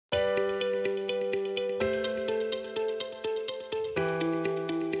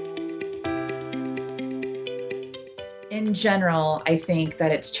In general, I think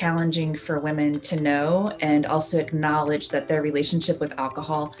that it's challenging for women to know and also acknowledge that their relationship with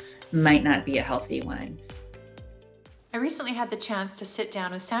alcohol might not be a healthy one. I recently had the chance to sit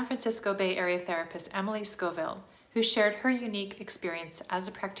down with San Francisco Bay Area therapist Emilie Scovill, who shared her unique experience as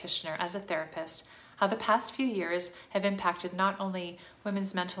a practitioner, as a therapist, how the past few years have impacted not only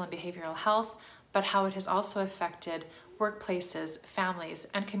women's mental and behavioral health, but how it has also affected workplaces, families,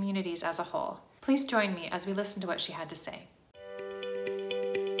 and communities as a whole. Please join me as we listen to what she had to say.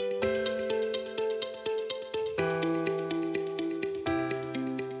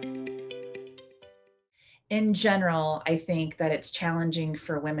 In general, I think that it's challenging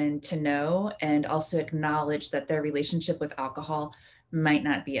for women to know and also acknowledge that their relationship with alcohol might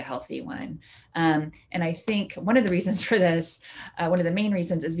not be a healthy one. And I think one of the reasons for this, one of the main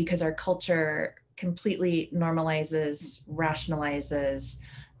reasons, is because our culture completely normalizes, rationalizes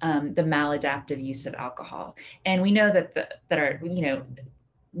the maladaptive use of alcohol. And we know that our,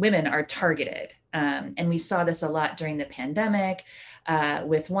 women are targeted. And we saw this a lot during the pandemic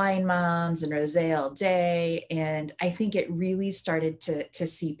with wine moms and rosé all day. And I think it really started to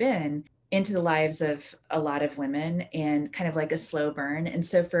seep into the lives of a lot of women and kind of like a slow burn. And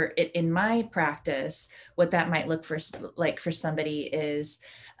so for it in my practice, what that might look for like for somebody is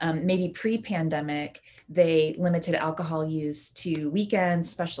maybe pre-pandemic, they limited alcohol use to weekends,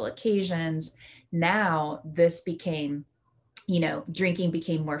 special occasions. Now this became, drinking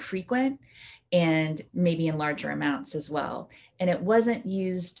became more frequent and maybe in larger amounts as well. And it wasn't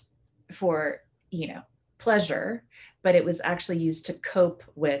used for, pleasure, but it was actually used to cope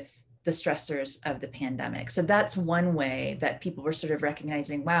with the stressors of the pandemic. So that's one way that people were sort of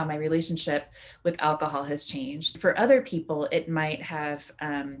recognizing, wow, my relationship with alcohol has changed. For other people, it might have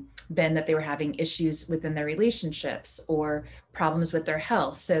been that they were having issues within their relationships or problems with their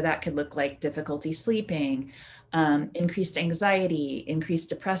health. So that could look like difficulty sleeping, increased anxiety, increased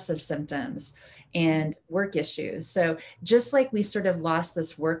depressive symptoms, and work issues. So just like we sort of lost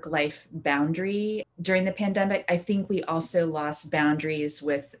this work-life boundary during the pandemic, I think we also lost boundaries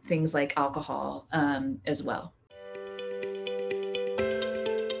with things like alcohol as well.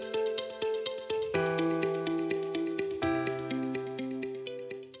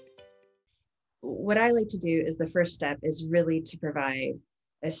 What I like to do is the first step is really to provide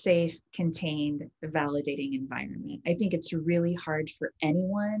a safe, contained, validating environment. I think it's really hard for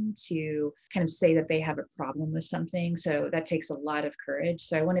anyone to kind of say that they have a problem with something. So that takes a lot of courage.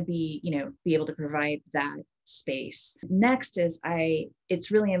 So I want to be able to provide that space. Next is it's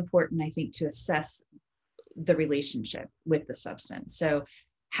really important, I think, to assess the relationship with the substance. So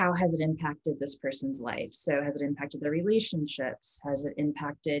how has it impacted this person's life? So has it impacted their relationships? Has it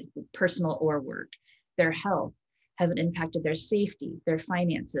impacted personal or work, their health? Has it impacted their safety, their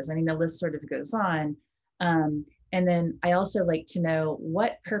finances? I mean, the list sort of goes on. And then I also like to know,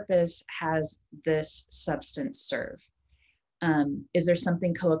 what purpose has this substance serve? Is there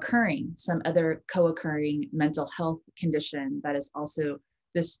something co-occurring, some other co-occurring mental health condition that is also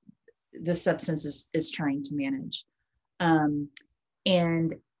this substance is trying to manage?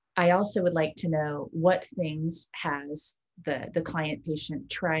 And I also would like to know, what things has the client patient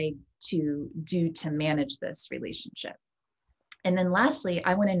tried to do to manage this relationship? And then lastly,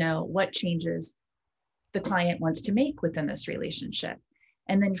 I want to know what changes the client wants to make within this relationship.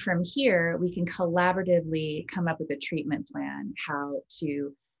 And then from here, we can collaboratively come up with a treatment plan, how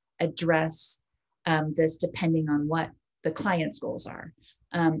to address this depending on what the client's goals are.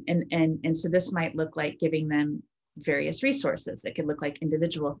 And so this might look like giving them various resources. It could look like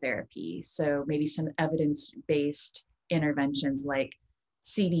individual therapy. So maybe some evidence-based interventions like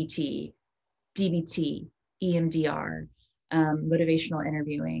CBT, DBT, EMDR, motivational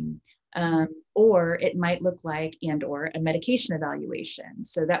interviewing, or it might look like or a medication evaluation.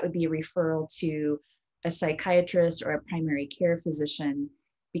 So that would be a referral to a psychiatrist or a primary care physician,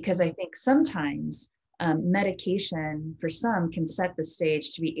 because I think sometimes medication for some can set the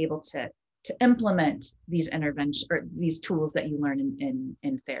stage to be able to implement these interventions or these tools that you learn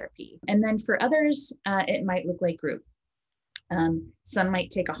in therapy. And then for others, it might look like group. Some might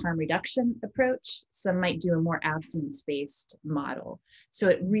take a harm reduction approach. Some might do a more abstinence-based model. So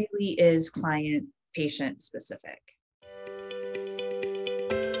it really is client patient specific.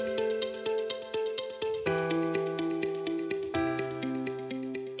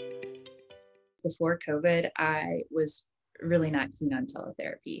 Before COVID, I was really not keen on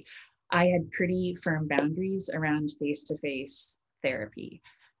teletherapy. I had pretty firm boundaries around face-to-face therapy.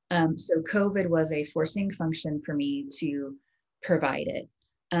 So COVID was a forcing function for me to provide it.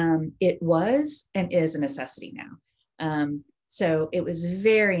 It was and is a necessity now. So it was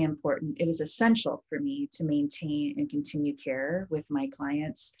very important. It was essential for me to maintain and continue care with my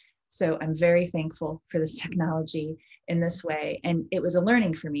clients. So I'm very thankful for this technology in this way. And it was a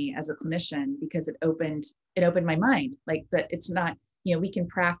learning for me as a clinician because it opened my mind, like that it's not, we can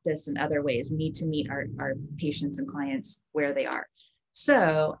practice in other ways. We need to meet our patients and clients where they are.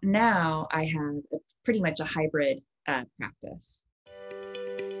 So now I have pretty much a hybrid practice.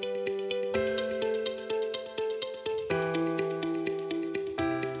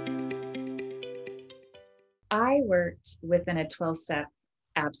 I worked within a 12-step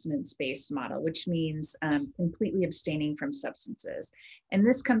abstinence-based model, which means completely abstaining from substances. And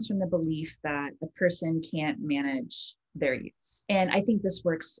this comes from the belief that a person can't manage their use. And I think this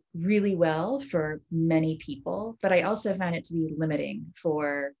works really well for many people, but I also found it to be limiting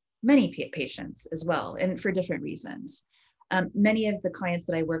for many patients as well, and for different reasons. Many of the clients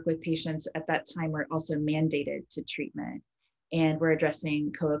that I work with, patients at that time, were also mandated to treatment, and we're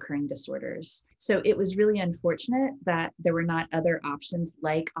addressing co-occurring disorders. So it was really unfortunate that there were not other options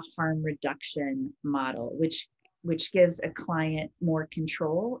like a harm reduction model, which gives a client more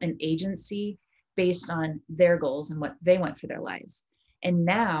control and agency based on their goals and what they want for their lives. And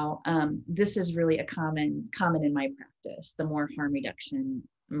now this is really a common in my practice, the more harm reduction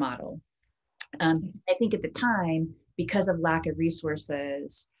model. I think at the time, because of lack of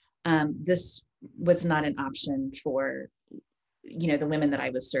resources, this was not an option for the women that I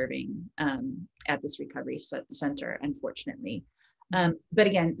was serving at this recovery center, unfortunately. But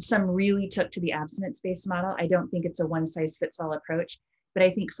again, some really took to the abstinence-based model. I don't think it's a one-size-fits-all approach, but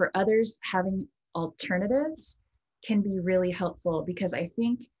I think for others, having alternatives can be really helpful, because I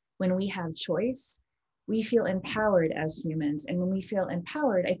think when we have choice, we feel empowered as humans. And when we feel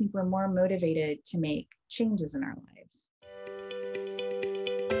empowered, I think we're more motivated to make changes in our lives.